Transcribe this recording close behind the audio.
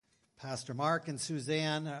Pastor Mark and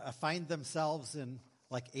Suzanne find themselves in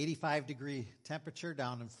like 85-degree temperature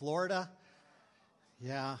down in Florida.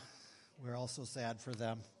 Yeah, we're also sad for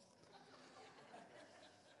them.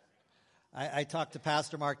 I talked to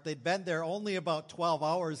Pastor Mark. They'd been there only about 12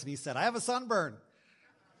 hours, and he said, I have a sunburn.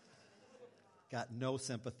 Got no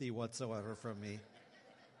sympathy whatsoever from me.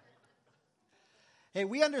 Hey,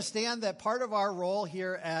 we understand that part of our role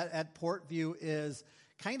here at Portview is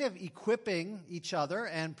kind of equipping each other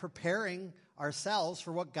and preparing ourselves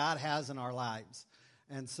for what God has in our lives.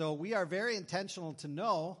 And so we are very intentional to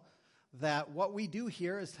know that what we do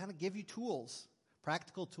here is kind of give you tools,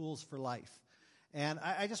 practical tools for life. And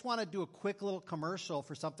I just want to do a quick little commercial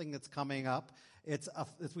for something that's coming up.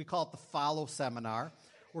 We call it the Follow Seminar.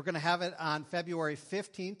 We're going to have it on February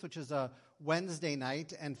 15th, which is a Wednesday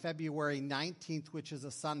night, and February 19th, which is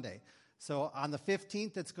a Sunday. So on the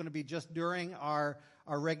 15th, it's going to be just during our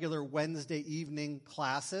regular Wednesday evening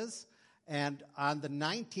classes. And on the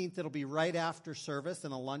 19th, it'll be right after service,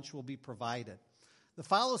 and a lunch will be provided. The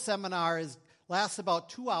Follow Seminar lasts about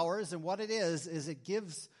 2 hours, and what it is it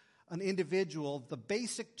gives an individual the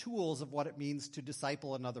basic tools of what it means to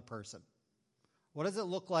disciple another person. What does it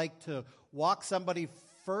look like to walk somebody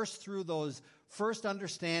first through those first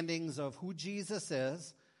understandings of who Jesus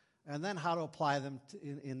is, and then how to apply them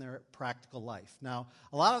in their practical life? Now,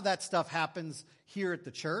 a lot of that stuff happens here at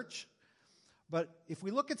the church, but if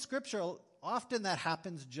we look at Scripture, often that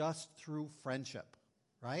happens just through friendship,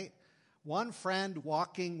 right? One friend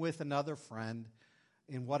walking with another friend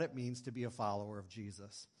in what it means to be a follower of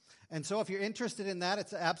Jesus. And so if you're interested in that,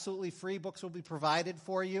 it's absolutely free. Books will be provided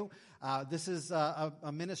for you. This is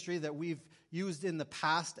a ministry that we've used in the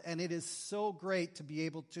past, and it is so great to be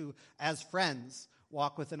able to, as friends,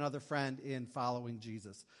 walk with another friend in following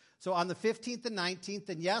Jesus. So on the 15th and 19th,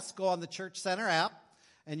 and yes, go on the Church Center app,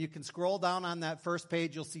 and you can scroll down on that first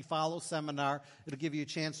page. You'll see Follow Seminar. It'll give you a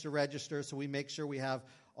chance to register, so we make sure we have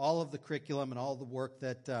all of the curriculum and all the work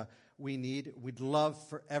that we need. We'd love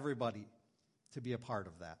for everybody to be a part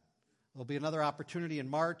of that. There'll be another opportunity in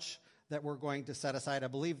March that we're going to set aside, I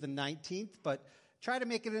believe the 19th, but try to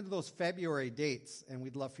make it into those February dates, and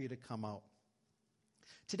we'd love for you to come out.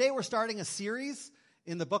 Today we're starting a series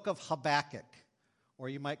in the book of Habakkuk, or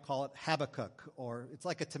you might call it Habakkuk, or it's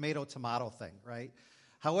like a tomato thing, right?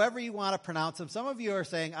 However you want to pronounce them. Some of you are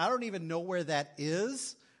saying, I don't even know where that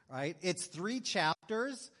is, right? It's 3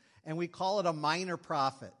 chapters, and we call it a minor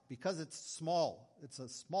prophet because it's small. It's a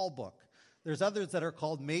small book. There's others that are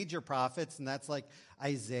called major prophets, and that's like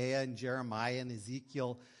Isaiah and Jeremiah and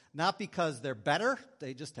Ezekiel, not because they're better,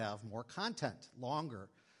 they just have more content, longer.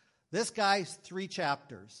 This guy's 3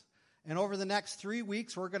 chapters. And over the next 3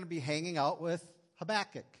 weeks, we're going to be hanging out with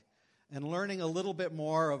Habakkuk and learning a little bit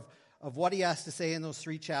more of what he has to say in those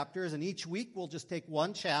 3 chapters. And each week, we'll just take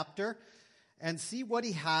one chapter and see what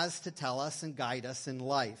he has to tell us and guide us in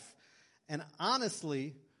life. And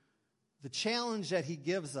honestly, the challenge that he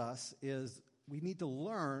gives us is we need to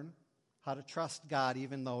learn how to trust God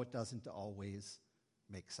even though it doesn't always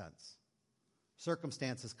make sense.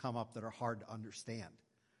 Circumstances come up that are hard to understand.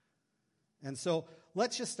 And so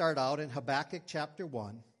let's just start out in Habakkuk chapter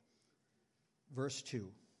 1, verse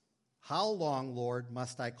 2. How long, Lord,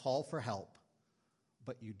 must I call for help,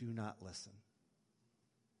 but you do not listen?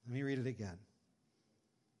 Let me read it again.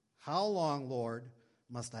 How long, Lord,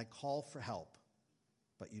 must I call for help,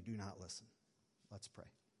 but you do not listen? Let's pray.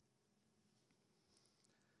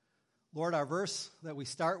 Lord, our verse that we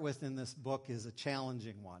start with in this book is a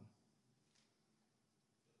challenging one.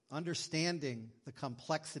 Understanding the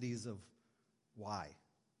complexities of why.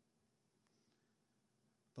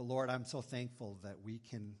 But Lord, I'm so thankful that we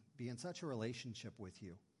can be in such a relationship with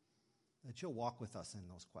you that you'll walk with us in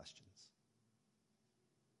those questions.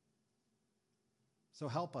 So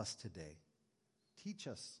help us today. Teach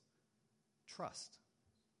us trust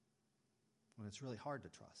when it's really hard to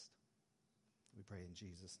trust. We pray in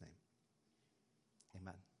Jesus' name.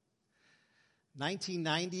 Amen.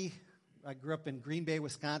 1990, I grew up in Green Bay,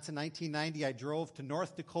 Wisconsin. 1990, I drove to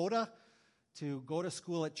North Dakota to go to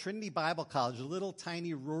school at Trinity Bible College, a little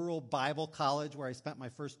tiny rural Bible college where I spent my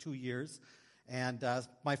first 2 years. And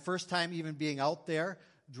my first time even being out there,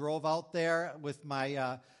 drove out there with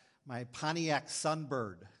my Pontiac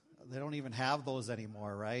Sunbird. They don't even have those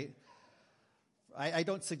anymore, right? I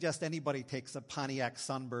don't suggest anybody takes a Pontiac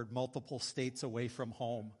Sunbird multiple states away from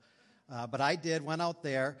home. But I did, went out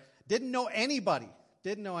there, didn't know anybody,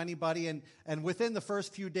 and within the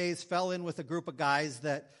first few days fell in with a group of guys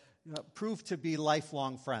that proved to be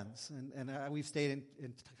lifelong friends. And we've stayed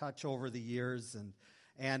in touch over the years.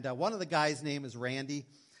 And one of the guys' name is Randy.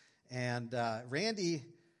 And Randy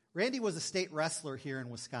Randy was a state wrestler here in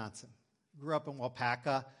Wisconsin. Grew up in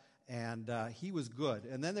Waupaca, and he was good.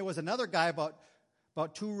 And then there was another guy about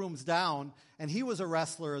 2 rooms down, and he was a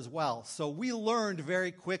wrestler as well. So we learned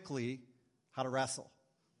very quickly how to wrestle,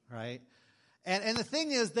 right? And the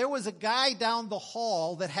thing is, there was a guy down the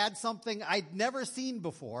hall that had something I'd never seen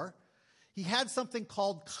before. He had something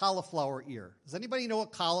called cauliflower ear. Does anybody know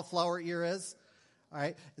what cauliflower ear is? All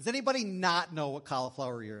right. Does anybody not know what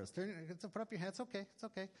cauliflower ear is? Put up your hand. It's okay. It's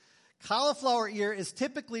okay. Cauliflower ear is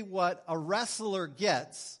typically what a wrestler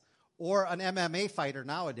gets, or an MMA fighter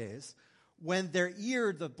nowadays, when their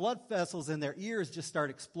ear, the blood vessels in their ears just start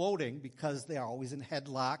exploding because they are always in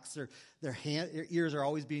headlocks, or their ears are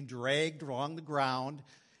always being dragged along the ground,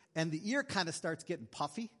 and the ear kind of starts getting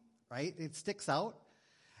puffy, right? It sticks out.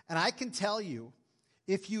 And I can tell you,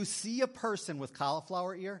 if you see a person with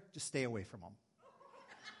cauliflower ear, just stay away from them.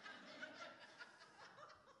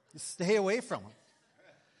 Just stay away from them.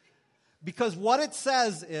 Because what it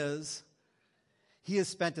says is, he has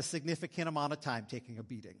spent a significant amount of time taking a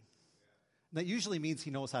beating. That usually means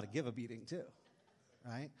he knows how to give a beating too,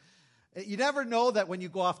 right? You never know that when you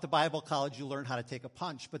go off to Bible college, you learn how to take a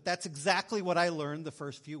punch. But that's exactly what I learned the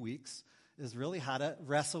first few weeks, is really how to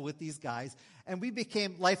wrestle with these guys. And we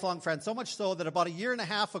became lifelong friends, so much so that about 1.5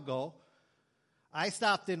 years ago, I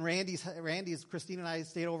stopped in Randy's, Christine and I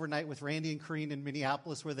stayed overnight with Randy and Corrine in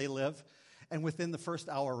Minneapolis where they live. And within the first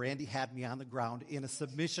hour, Randy had me on the ground in a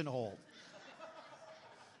submission hold.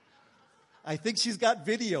 I think she's got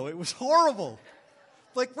video. It was horrible.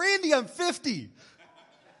 Like, Randy, I'm 50.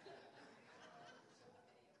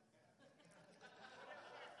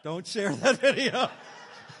 Don't share that video.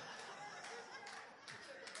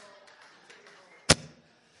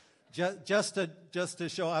 Just to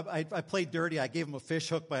show, I played dirty. I gave him a fish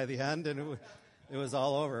hook by the end, and it was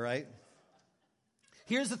all over, right?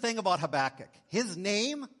 Here's the thing about Habakkuk. His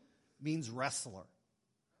name means wrestler.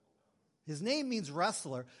 His name means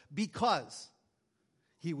wrestler because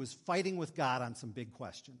he was fighting with God on some big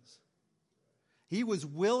questions. He was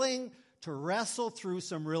willing to wrestle through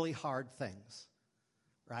some really hard things,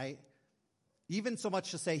 right? Even so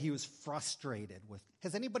much to say he was frustrated with.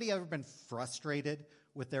 Has anybody ever been frustrated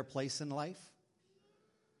with their place in life?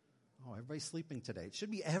 Oh, everybody's sleeping today. It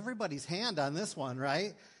should be everybody's hand on this one,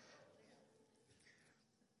 right?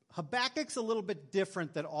 Habakkuk's a little bit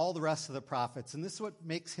different than all the rest of the prophets, and this is what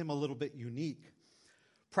makes him a little bit unique.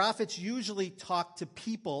 Prophets usually talk to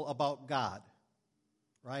people about God,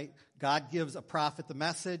 right? God gives a prophet the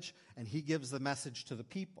message, and he gives the message to the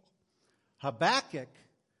people. Habakkuk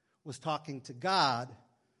was talking to God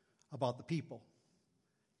about the people.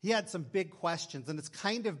 He had some big questions, and it's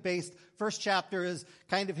kind of based, first chapter is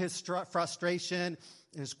kind of his frustration,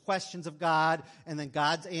 his questions of God, and then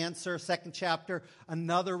God's answer. Second chapter,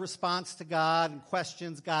 another response to God and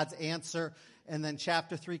questions, God's answer. And then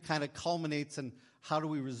chapter 3 kind of culminates in how do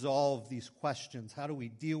we resolve these questions? How do we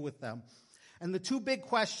deal with them? And the 2 big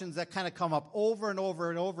questions that kind of come up over and over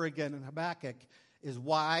and over again in Habakkuk is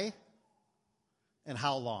why and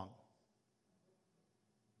how long?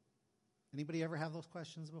 Anybody ever have those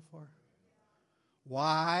questions before?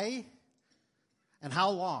 Why and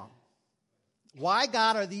how long? Why,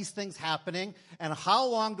 God, are these things happening, and how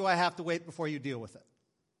long do I have to wait before you deal with it?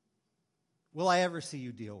 Will I ever see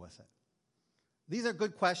you deal with it? These are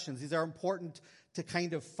good questions. These are important to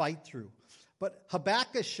kind of fight through. But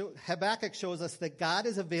Habakkuk shows us that God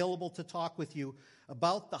is available to talk with you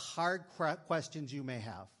about the hard questions you may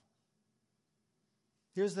have.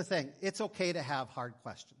 Here's the thing. It's okay to have hard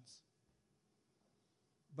questions.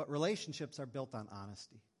 But relationships are built on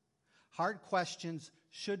honesty. Hard questions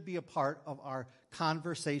should be a part of our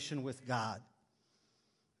conversation with God.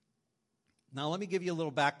 Now, let me give you a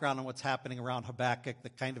little background on what's happening around Habakkuk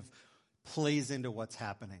that kind of plays into what's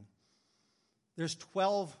happening. There's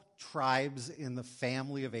 12 tribes in the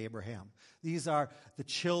family of Abraham. These are the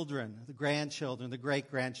children, the grandchildren, the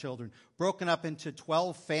great-grandchildren, broken up into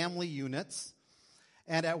 12 family units.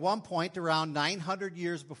 And at one point, around 900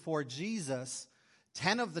 years before Jesus,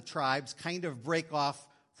 10 of the tribes kind of break off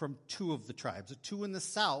from 2 of the tribes. The 2 in the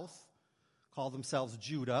south call themselves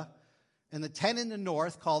Judah, and the 10 in the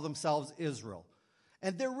north call themselves Israel.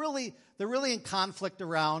 And they're really in conflict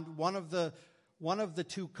around one of the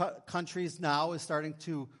 2 countries now is starting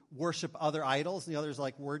to worship other idols, and the other's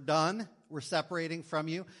like, we're done, we're separating from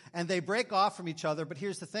you. And they break off from each other, but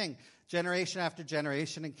here's the thing. Generation after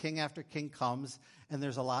generation and king after king comes, and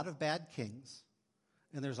there's a lot of bad kings,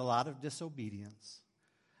 and there's a lot of disobedience.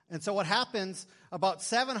 And so what happens about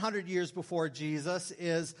 700 years before Jesus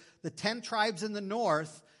is the 10 tribes in the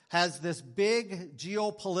north has this big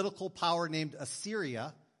geopolitical power named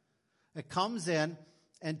Assyria. It comes in,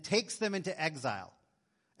 and takes them into exile.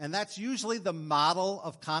 And that's usually the model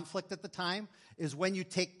of conflict at the time, is when you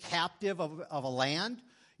take captive of a land,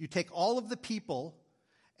 you take all of the people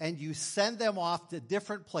and you send them off to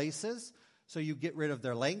different places. So you get rid of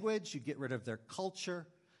their language, you get rid of their culture,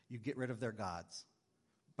 you get rid of their gods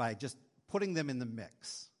by just putting them in the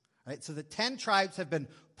mix. Right? So the 10 tribes have been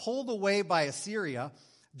pulled away by Assyria.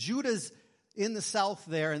 Judah's in the south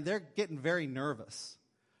there, and they're getting very nervous.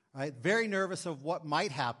 Right? Very nervous of what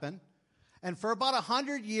might happen. And for about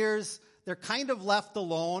 100 years, they're kind of left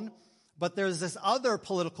alone, but there's this other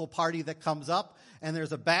political party that comes up, and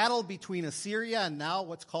there's a battle between Assyria and now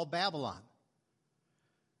what's called Babylon.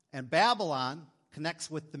 And Babylon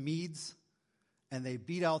connects with the Medes, and they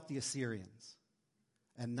beat out the Assyrians.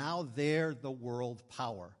 And now they're the world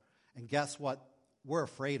power. And guess what? We're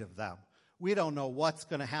afraid of them. We don't know what's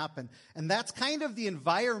going to happen. And that's kind of the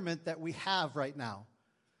environment that we have right now.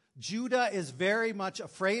 Judah is very much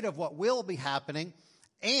afraid of what will be happening,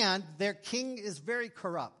 and their king is very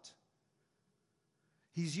corrupt.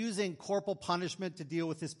 He's using corporal punishment to deal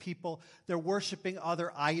with his people. They're worshiping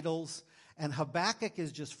other idols, and Habakkuk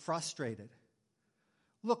is just frustrated.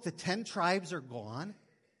 Look, the 10 tribes are gone.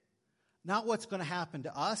 Not what's going to happen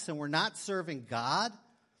to us, and we're not serving God.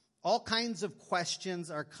 All kinds of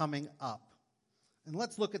questions are coming up. And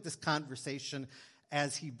let's look at this conversation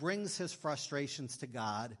as he brings his frustrations to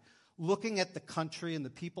God, looking at the country and the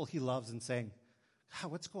people he loves and saying,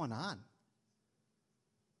 God, what's going on?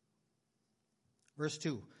 Verse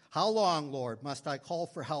 2, how long, Lord, must I call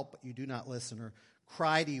for help, but you do not listen, or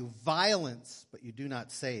cry to you violence, but you do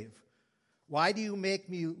not save? Why do you make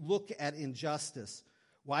me look at injustice?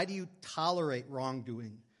 Why do you tolerate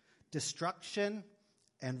wrongdoing? Destruction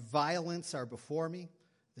and violence are before me.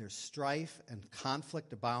 There's strife and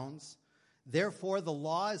conflict abounds. Therefore, the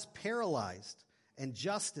law is paralyzed, and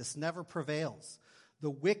justice never prevails. The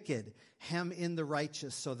wicked hem in the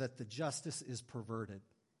righteous so that the justice is perverted.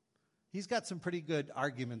 He's got some pretty good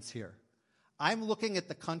arguments here. I'm looking at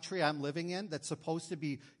the country I'm living in that's supposed to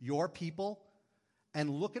be your people, and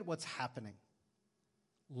look at what's happening.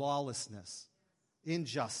 Lawlessness,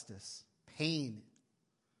 injustice, pain.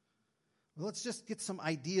 Well, let's just get some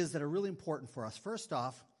ideas that are really important for us. First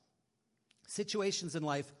off, situations in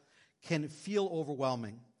life can feel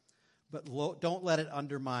overwhelming, but don't let it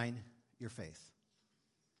undermine your faith.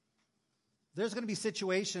 There's going to be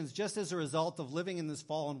situations just as a result of living in this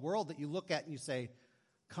fallen world that you look at and you say,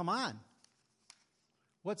 come on,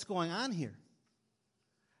 what's going on here?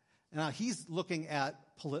 Now, he's looking at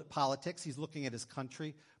politics, he's looking at his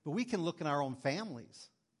country, but we can look in our own families.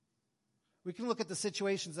 We can look at the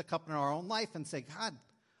situations that come in our own life and say, God,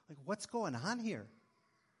 like, what's going on here?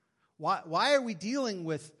 Why are we dealing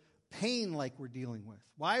with pain like we're dealing with?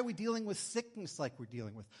 Why are we dealing with sickness like we're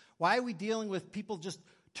dealing with? Why are we dealing with people just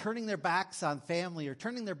turning their backs on family or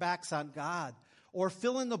turning their backs on God? Or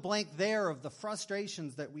fill in the blank there of the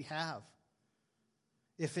frustrations that we have.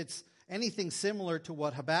 If it's anything similar to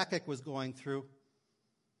what Habakkuk was going through,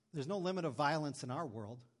 there's no limit of violence in our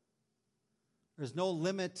world. There's no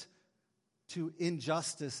limit to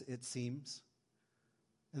injustice, it seems.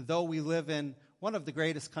 And though we live in one of the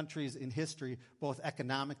greatest countries in history, both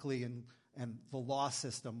economically and the law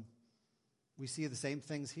system, we see the same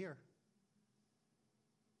things here.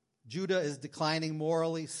 Judah is declining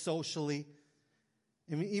morally, socially.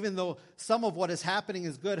 I mean, even though some of what is happening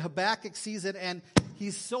is good, Habakkuk sees it and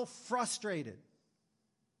he's so frustrated.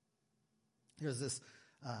 Here's this.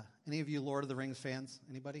 Any of you Lord of the Rings fans?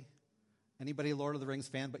 Anybody? Anybody Lord of the Rings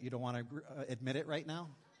fan, but you don't want to admit it right now?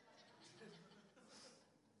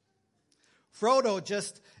 Frodo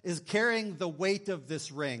just is carrying the weight of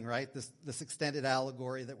this ring, right? This extended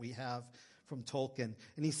allegory that we have from Tolkien.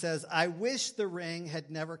 And he says, I wish the ring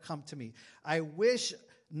had never come to me. I wish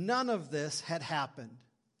none of this had happened.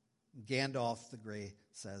 Gandalf the Grey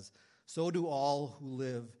says, so do all who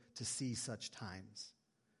live to see such times.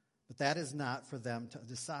 But that is not for them to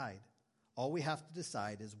decide. All we have to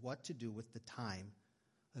decide is what to do with the time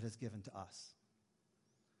that is given to us.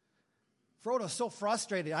 Frodo's so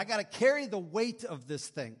frustrated. I got to carry the weight of this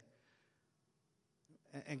thing.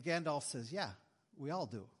 And Gandalf says, yeah, we all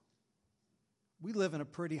do. We live in a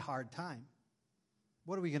pretty hard time.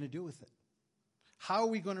 What are we going to do with it? How are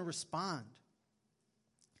we going to respond?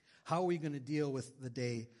 How are we going to deal with the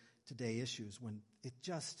day-to-day issues when it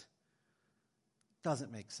just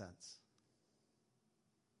doesn't make sense?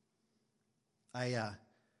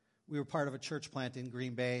 We were part of a church plant in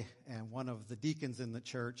Green Bay, and one of the deacons in the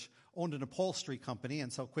church owned an upholstery company,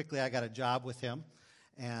 and so quickly I got a job with him.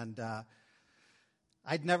 And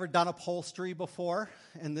I'd never done upholstery before,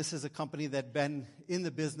 and this is a company that had been in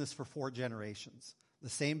the business for 4 generations. the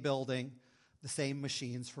same building, the same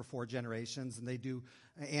machines for 4 generations, and they do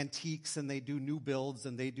antiques, and they do new builds,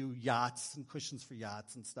 and they do yachts and cushions for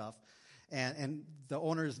yachts and stuff. And the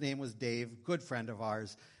owner's name was Dave, good friend of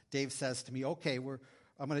ours. Dave says to me, okay,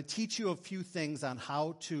 I'm going to teach you a few things on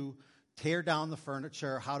how to tear down the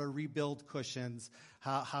furniture, how to rebuild cushions,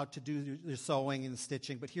 how to do the sewing and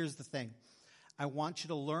stitching. But here's the thing. I want you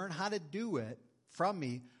to learn how to do it from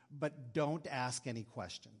me, but don't ask any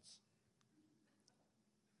questions.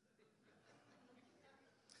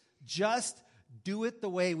 Just do it the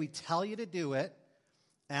way we tell you to do it,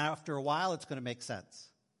 and after a while, it's going to make sense.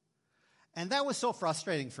 And that was so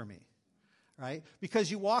frustrating for me, right? Because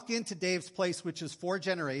you walk into Dave's place, which is 4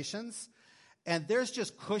 generations, and there's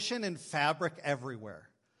just cushion and fabric everywhere,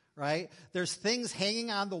 right? There's things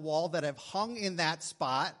hanging on the wall that have hung in that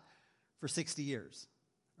spot for 60 years,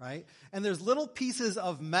 right? And there's little pieces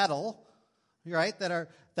of metal, right, that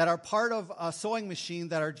are part of a sewing machine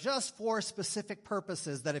that are just for specific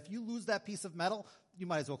purposes, that if you lose that piece of metal, you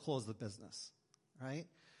might as well close the business, right?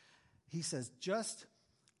 He says, just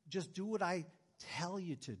do what I tell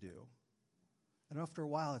you to do. And after a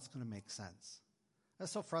while, it's going to make sense.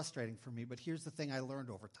 That's so frustrating for me, but here's the thing I learned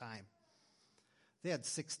over time. They had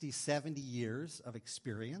 60, 70 years of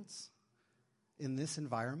experience in this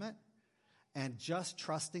environment, and just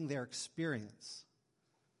trusting their experience,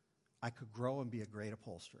 I could grow and be a great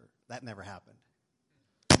upholsterer. That never happened.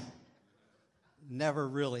 Never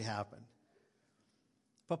really happened.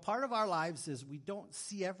 But part of our lives is we don't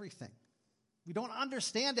see everything. We don't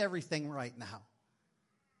understand everything right now.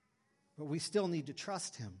 But we still need to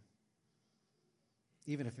trust him,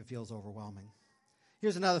 even if it feels overwhelming.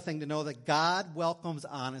 Here's another thing to know, that God welcomes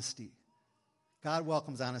honesty. God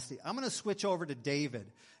welcomes honesty. I'm going to switch over to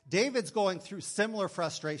David. David's going through similar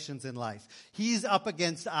frustrations in life. He's up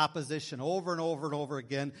against opposition over and over and over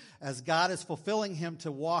again as God is fulfilling him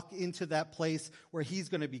to walk into that place where he's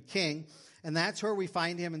going to be king. And that's where we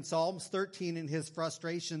find him in Psalms 13 in his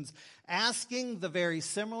frustrations, asking the very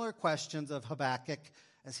similar questions of Habakkuk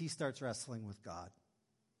as he starts wrestling with God.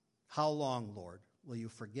 How long, Lord, will you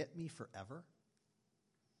forget me forever?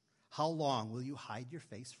 How long will you hide your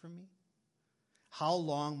face from me? How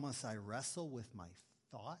long must I wrestle with my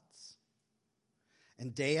thoughts?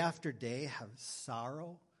 And day after day have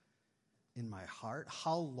sorrow in my heart?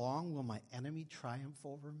 How long will my enemy triumph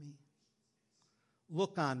over me?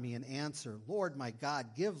 Look on me and answer, Lord my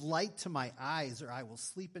God, give light to my eyes, or I will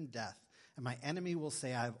sleep in death. And my enemy will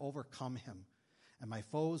say, I have overcome him. And my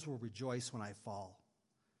foes will rejoice when I fall.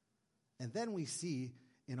 And then we see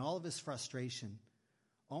in all of his frustration,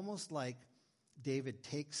 almost like David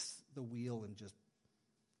takes the wheel and just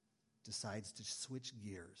decides to switch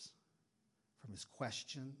gears from his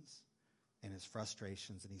questions and his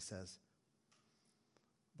frustrations. And he says,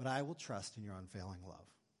 but I will trust in your unfailing love.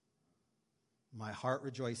 My heart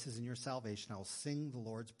rejoices in your salvation. I will sing the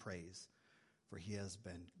Lord's praise, for he has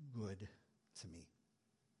been good to me.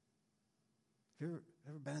 Have you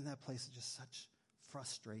ever been in that place of just such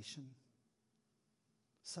frustration,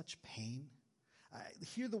 such pain?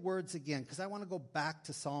 Hear the words again, because I want to go back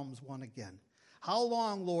to Psalms 1 again. How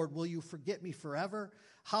long, Lord, will you forget me forever?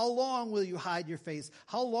 How long will you hide your face?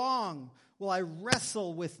 How long will I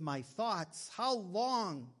wrestle with my thoughts? How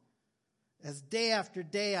long, as day after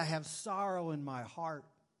day I have sorrow in my heart?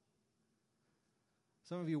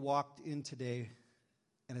 Some of you walked in today,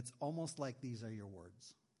 and it's almost like these are your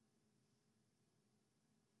words.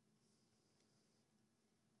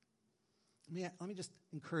 Let me just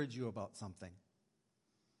encourage you about something.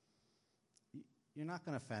 You're not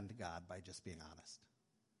going to offend God by just being honest.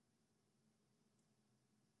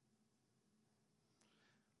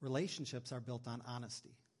 Relationships are built on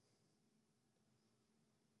honesty.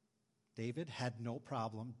 David had no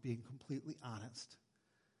problem being completely honest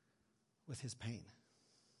with his pain.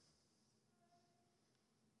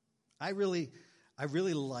 I really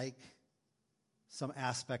like some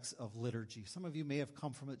aspects of liturgy. Some of you may have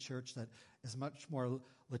come from a church that is much more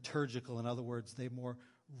liturgical. In other words, they more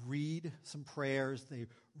read some prayers. They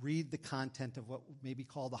read the content of what may be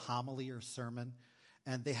called a homily or sermon.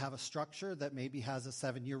 And they have a structure that maybe has a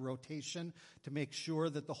 7-year rotation to make sure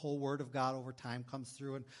that the whole Word of God over time comes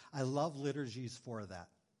through. And I love liturgies for that.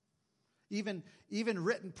 Even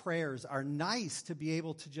written prayers are nice to be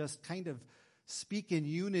able to just kind of speak in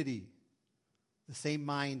unity, the same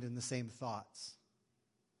mind and the same thoughts.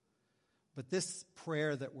 But this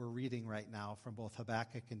prayer that we're reading right now from both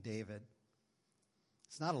Habakkuk and David,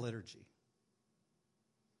 it's not a liturgy.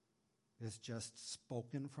 It's just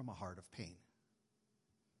spoken from a heart of pain.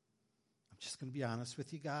 I'm just going to be honest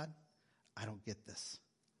with you, God. I don't get this.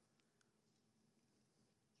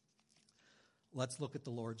 let's look at the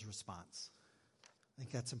Lord's response. I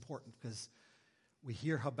think that's important because we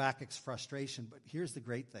hear Habakkuk's frustration, but here's the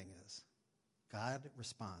great thing is God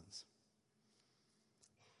responds.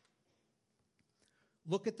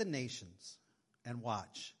 Look at the nations and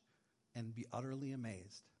watch and be utterly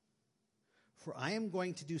amazed. For I am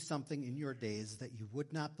going to do something in your days that you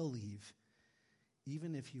would not believe,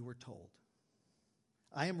 even if you were told.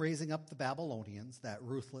 I am raising up the Babylonians, that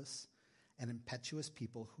ruthless and impetuous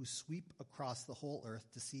people who sweep across the whole earth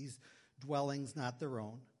to seize dwellings not their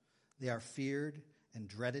own. They are feared and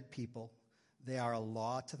dreaded people. They are a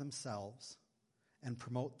law to themselves and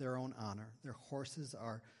promote their own honor. Their horses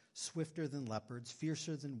are swifter than leopards,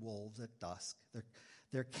 fiercer than wolves at dusk.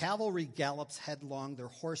 Their cavalry gallops headlong. Their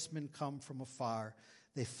horsemen come from afar.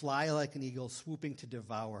 They fly like an eagle, swooping to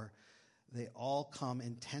devour. They all come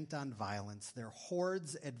intent on violence. Their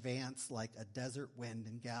hordes advance like a desert wind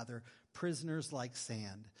and gather prisoners like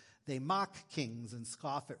sand. They mock kings and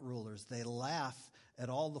scoff at rulers. They laugh at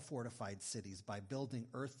all the fortified cities. By building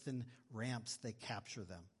earthen ramps, they capture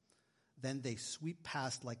them. Then they sweep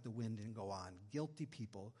past like the wind and go on. Guilty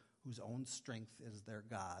people whose own strength is their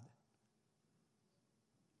God.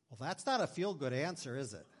 Well, that's not a feel-good answer,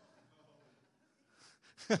 is it?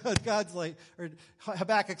 God's like, or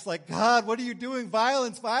Habakkuk's like, God, what are you doing?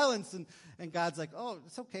 Violence, violence. And God's like, oh,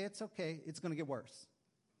 it's okay. It's going to get worse.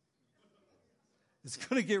 It's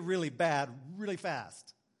going to get really bad really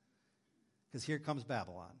fast. Because here comes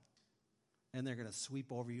Babylon. And they're going to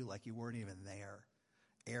sweep over you like you weren't even there.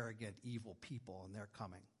 Arrogant, evil people, and they're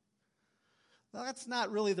coming. Well, that's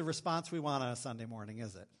not really the response we want on a Sunday morning,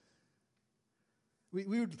 is it?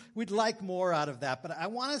 We'd like more out of that, but I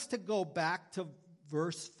want us to go back to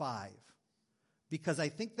verse 5, because I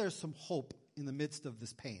think there's some hope in the midst of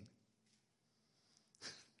this pain.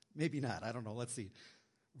 Maybe not, I don't know, let's see.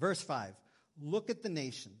 Verse 5, look at the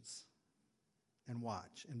nations and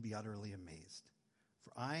watch and be utterly amazed.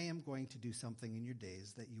 For I am going to do something in your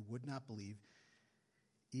days that you would not believe,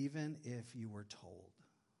 even if you were told.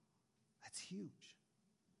 That's huge.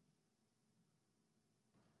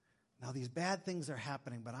 Now, these bad things are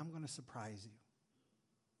happening, but I'm going to surprise you.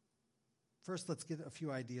 First, let's get a few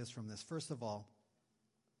ideas from this. First of all,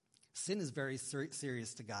 sin is very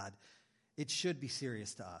serious to God. It should be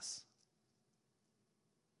serious to us.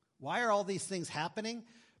 Why are all these things happening?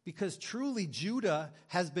 Because truly Judah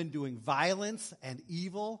has been doing violence and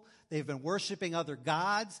evil. They've been worshiping other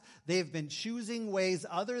gods. They've been choosing ways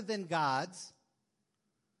other than God's.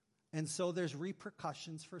 And so there's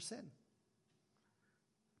repercussions for sin.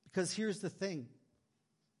 Because here's the thing.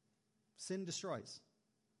 Sin destroys.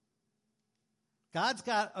 God's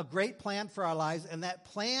got a great plan for our lives, and that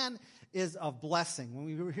plan is of blessing.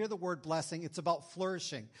 When we hear the word blessing, it's about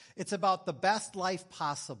flourishing. It's about the best life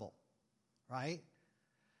possible, right?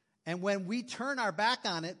 And when we turn our back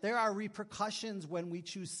on it, there are repercussions when we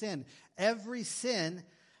choose sin. Every sin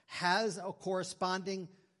has a corresponding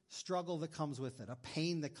struggle that comes with it, a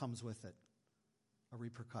pain that comes with it, a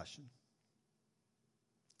repercussion.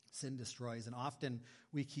 Sin destroys, and often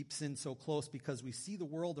we keep sin so close because we see the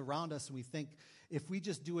world around us and we think if we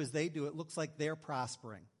just do as they do, it looks like they're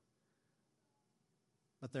prospering.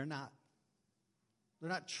 But they're not. They're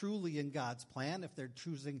not truly in God's plan if they're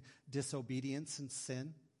choosing disobedience and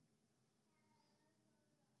sin.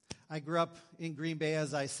 I grew up in Green Bay,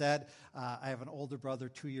 as I said. I have an older brother,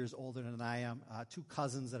 2 years older than I am, two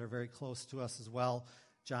cousins that are very close to us as well,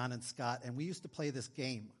 John and Scott, and we used to play this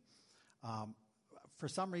game. For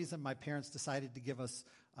some reason, my parents decided to give us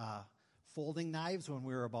folding knives when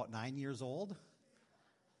we were about 9 years old.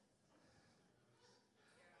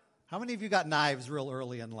 How many of you got knives real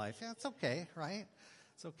early in life? Yeah, it's okay, right?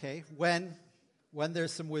 It's okay. When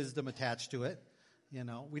there's some wisdom attached to it. You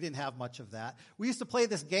know, we didn't have much of that. We used to play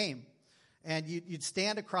this game, and you'd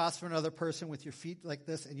stand across from another person with your feet like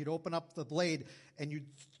this, and you'd open up the blade, and you'd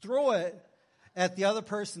throw it at the other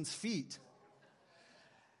person's feet.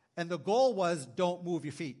 And the goal was don't move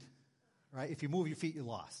your feet, right? If you move your feet, you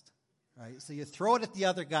lost, right? So you throw it at the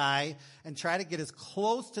other guy and try to get as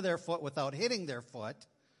close to their foot without hitting their foot.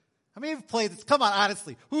 How many of you have played this? Come on,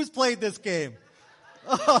 honestly. Who's played this game?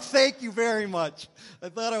 Oh, thank you very much. I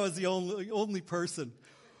thought I was the only person.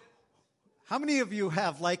 How many of you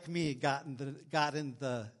have, like me, gotten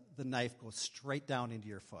the knife go straight down into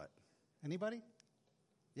your foot? Anybody?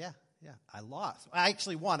 Yeah. I lost. I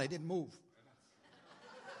actually won. I didn't move.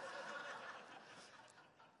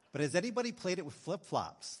 But has anybody played it with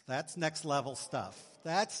flip-flops? That's next level stuff.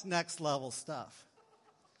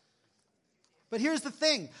 But here's the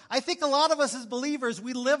thing. I think a lot of us as believers,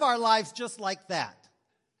 we live our lives just like that.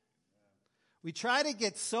 We try to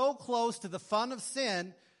get so close to the fun of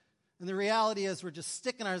sin And the reality is we're just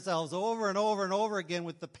sticking ourselves over and over and over again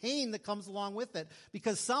with the pain that comes along with it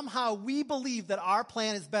because somehow we believe that our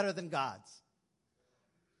plan is better than God's.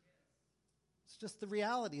 It's just the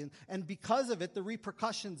reality. And because of it, the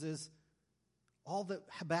repercussions is all that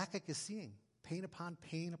Habakkuk is seeing. Pain upon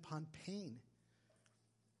pain upon pain.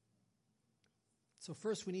 So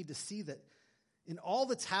first we need to see that in all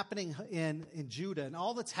that's happening in Judah and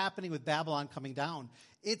all that's happening with Babylon coming down,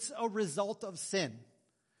 it's a result of sin.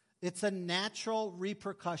 It's a natural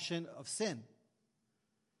repercussion of sin.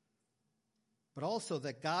 But also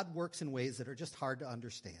that God works in ways that are just hard to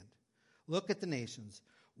understand. Look at the nations.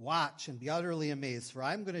 Watch and be utterly amazed, for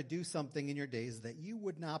I'm going to do something in your days that you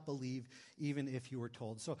would not believe even if you were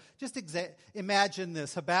told. So just imagine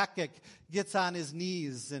this. Habakkuk gets on his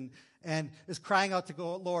knees and is crying out to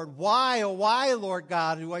God, Lord, why, oh why, Lord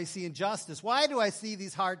God, do I see injustice? Why do I see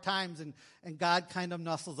these hard times? And God kind of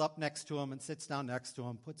nuzzles up next to him and sits down next to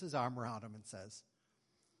him, puts his arm around him and says,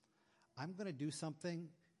 I'm going to do something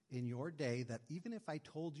in your day that even if I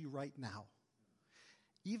told you right now,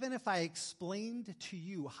 even if I explained to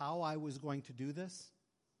you how I was going to do this,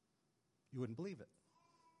 you wouldn't believe it.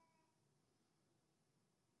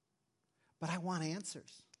 But I want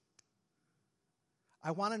answers.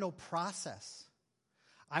 I want to know process.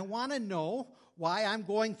 I want to know why I'm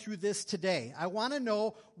going through this today. I want to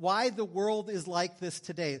know why the world is like this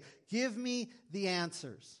today. Give me the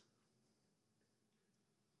answers.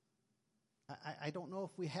 I don't know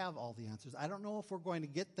if we have all the answers. I don't know if we're going to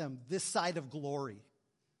get them this side of glory.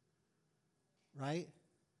 Right?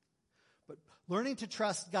 But learning to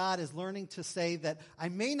trust God is learning to say that I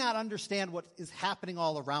may not understand what is happening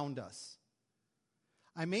all around us.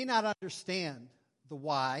 I may not understand the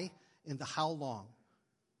why and the how long,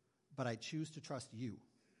 but I choose to trust you.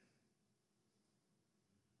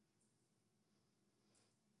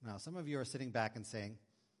 Now, some of you are sitting back and saying,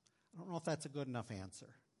 I don't know if that's a good enough answer.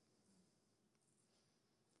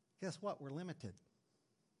 Guess what? We're limited.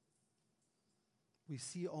 We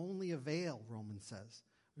see only a veil, Romans says.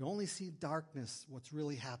 We only see darkness, what's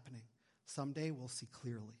really happening. Someday we'll see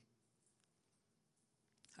clearly.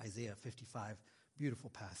 Isaiah 55, beautiful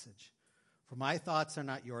passage. For my thoughts are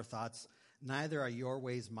not your thoughts, neither are your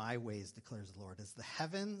ways my ways, declares the Lord. As the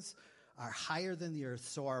heavens are higher than the earth,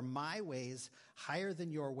 so are my ways higher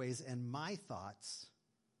than your ways, and my thoughts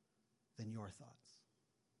than your thoughts.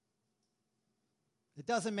 It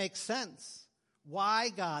doesn't make sense. Why,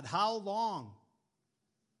 God? How long?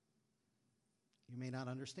 You may not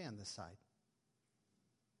understand this side.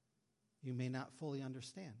 You may not fully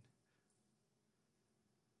understand.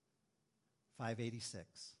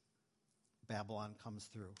 586. Babylon comes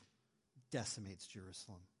through, decimates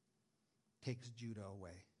Jerusalem, takes Judah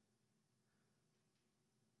away.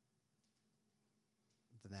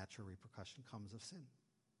 The natural repercussion comes of sin.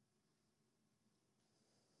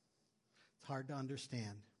 It's hard to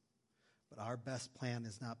understand, but our best plan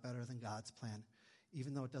is not better than God's plan,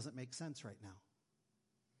 even though it doesn't make sense right now.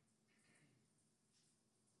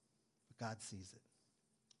 But God sees it.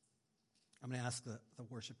 I'm going to ask the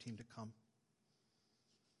worship team to come.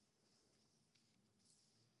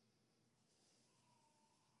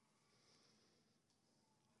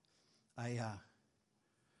 I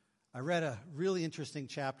read a really interesting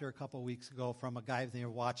chapter a couple of weeks ago from a guy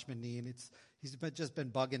named Watchman Nee, and he's just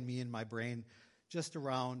been bugging me in my brain just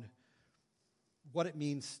around what it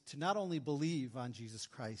means to not only believe on Jesus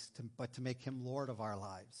Christ, but to make him Lord of our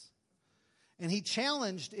lives. And he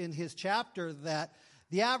challenged in his chapter that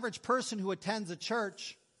the average person who attends a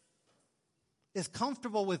church is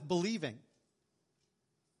comfortable with believing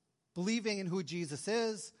in who Jesus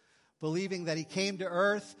is, believing that he came to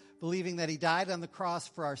earth, believing that he died on the cross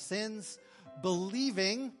for our sins,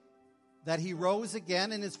 believing that he rose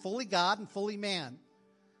again and is fully God and fully man.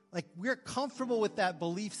 Like, we're comfortable with that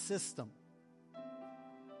belief system.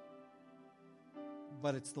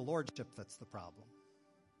 But it's the lordship that's the problem.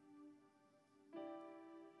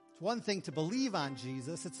 It's one thing to believe on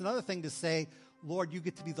Jesus. It's another thing to say, Lord, you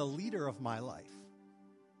get to be the leader of my life.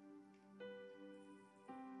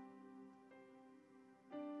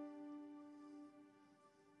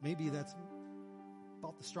 Maybe that's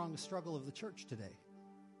about the strongest struggle of the church today.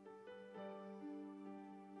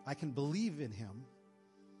 I can believe in him,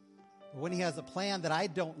 but when he has a plan that I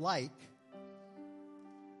don't like,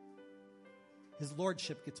 his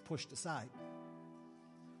lordship gets pushed aside.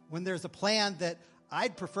 When there's a plan that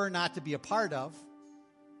I'd prefer not to be a part of,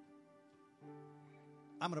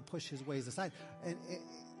 I'm going to push his ways aside. And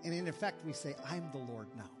in effect, we say, I'm the Lord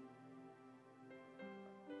now.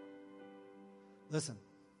 Listen.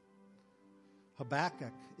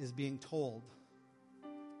 Habakkuk is being told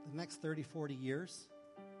the next 30, 40 years,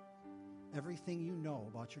 everything you know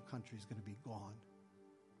about your country is going to be gone.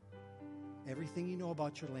 Everything you know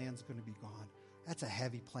about your land is going to be gone. That's a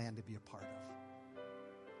heavy plan to be a part of.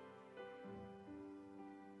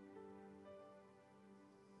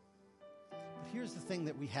 But here's the thing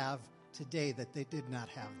that we have today that they did not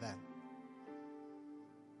have then.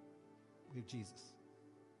 We have Jesus.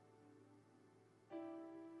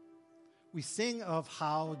 We sing of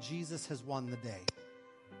how Jesus has won the day.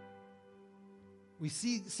 We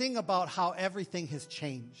sing about how everything has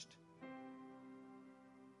changed.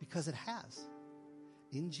 Because it has.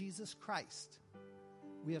 In Jesus Christ,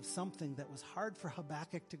 we have something that was hard for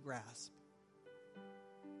Habakkuk to grasp.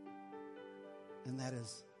 And that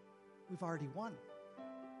is, we've already won.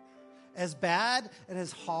 As bad and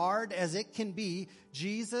as hard as it can be,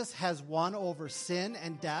 Jesus has won over sin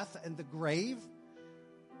and death and the grave.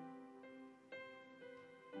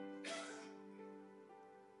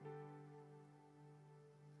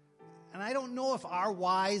 And I don't know if our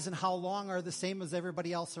whys and how long are the same as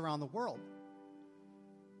everybody else around the world.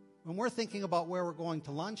 When we're thinking about where we're going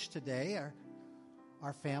to lunch today,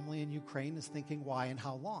 our family in Ukraine is thinking why and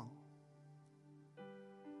how long.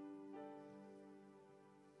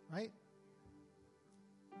 Right?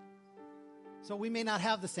 So we may not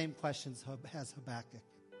have the same questions as Habakkuk.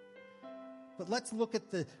 But let's look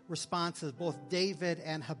at the responses, both David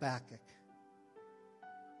and Habakkuk.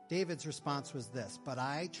 David's response was this: but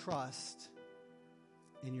I trust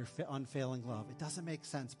in your unfailing love. It doesn't make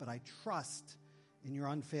sense, but I trust in your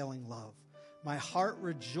unfailing love. My heart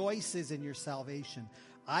rejoices in your salvation.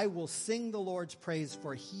 I will sing the Lord's praise,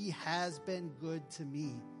 for he has been good to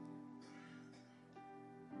me.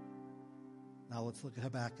 Now let's look at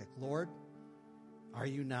Habakkuk. Lord, are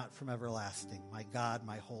you not from everlasting? My God,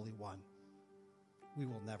 my Holy One. We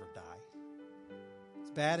will never die.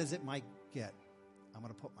 As bad as it might get, I'm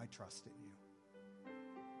going to put my trust in you.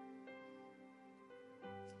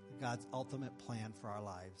 God's ultimate plan for our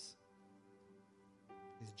lives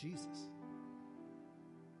is Jesus.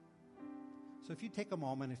 So if you take a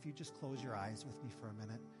moment, if you just close your eyes with me for a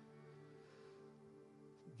minute,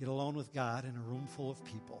 get alone with God in a room full of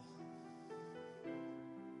people.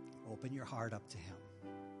 Open your heart up to him.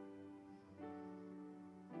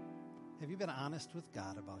 Have you been honest with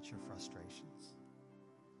God about your frustrations?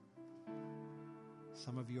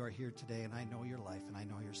 Some of you are here today, and I know your life, and I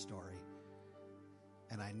know your story.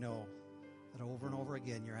 And I know that over and over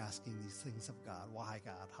again you're asking these things of God. Why,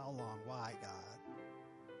 God? How long? Why, God?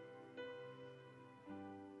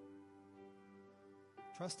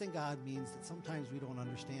 Trusting God means that sometimes we don't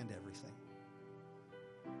understand everything.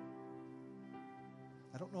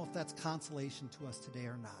 I don't know if that's consolation to us today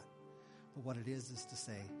or not. But what it is to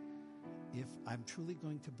say, if I'm truly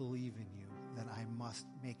going to believe in you, then I must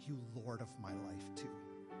make you Lord of my life too.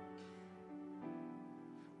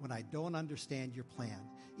 When I don't understand your plan,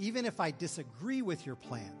 even if I disagree with your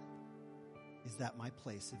plan, is that my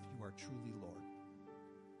place if you are truly Lord?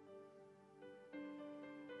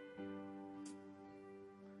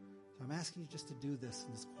 So I'm asking you just to do this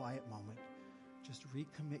in this quiet moment. Just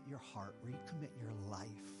recommit your heart, recommit your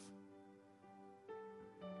life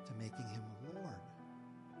to making him Lord.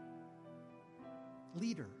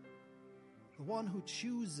 Leader, the one who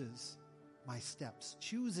chooses my steps,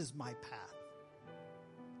 chooses my path.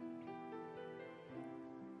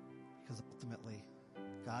 Because ultimately,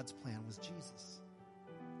 God's plan was Jesus.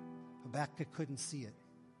 Habakkuk couldn't see it.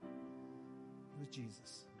 It was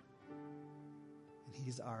Jesus. And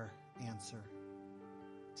he's our answer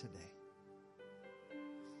today.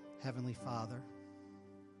 Heavenly Father,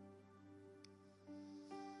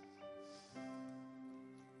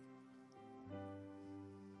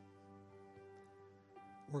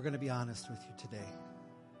 we're going to be honest with you today.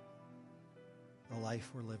 The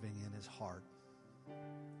life we're living in is hard.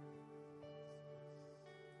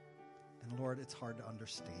 And Lord, it's hard to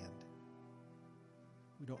understand.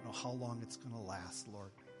 We don't know how long it's going to last,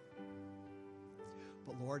 Lord.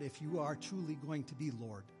 But Lord, if you are truly going to be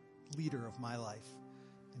Lord, leader of my life,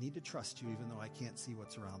 I need to trust you even though I can't see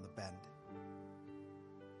what's around the bend.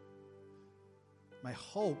 My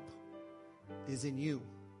hope is in you.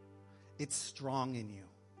 It's strong in you.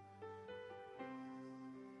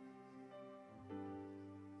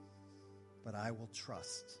 But I will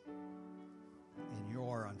trust in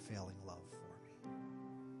your unfailing love for me.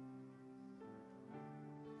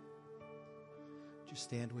 Would you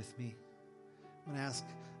stand with me? I'm going to ask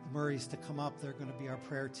the Murrays to come up. They're going to be our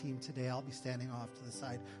prayer team today. I'll be standing off to the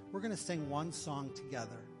side. We're going to sing one song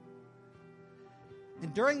together.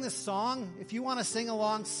 And during this song, if you want to sing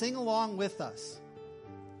along with us.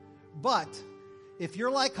 But if you're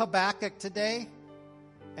like Habakkuk today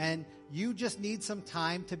and you just need some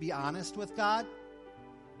time to be honest with God,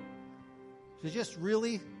 to just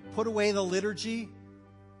really put away the liturgy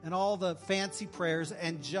and all the fancy prayers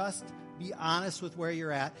and just be honest with where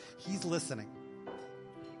you're at, He's listening.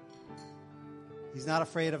 He's not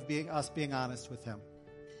afraid of us being honest with Him.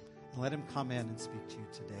 And let Him come in and speak to you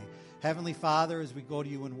today. Heavenly Father, as we go to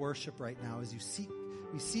you in worship right now, as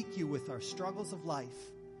we seek you with our struggles of life,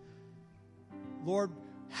 Lord,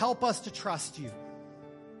 help us to trust you.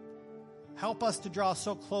 Help us to draw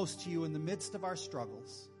so close to you in the midst of our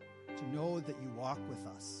struggles, to know that you walk with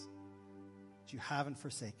us, that you haven't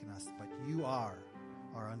forsaken us, but you are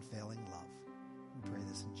our unfailing love. We pray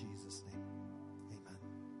this in Jesus' name.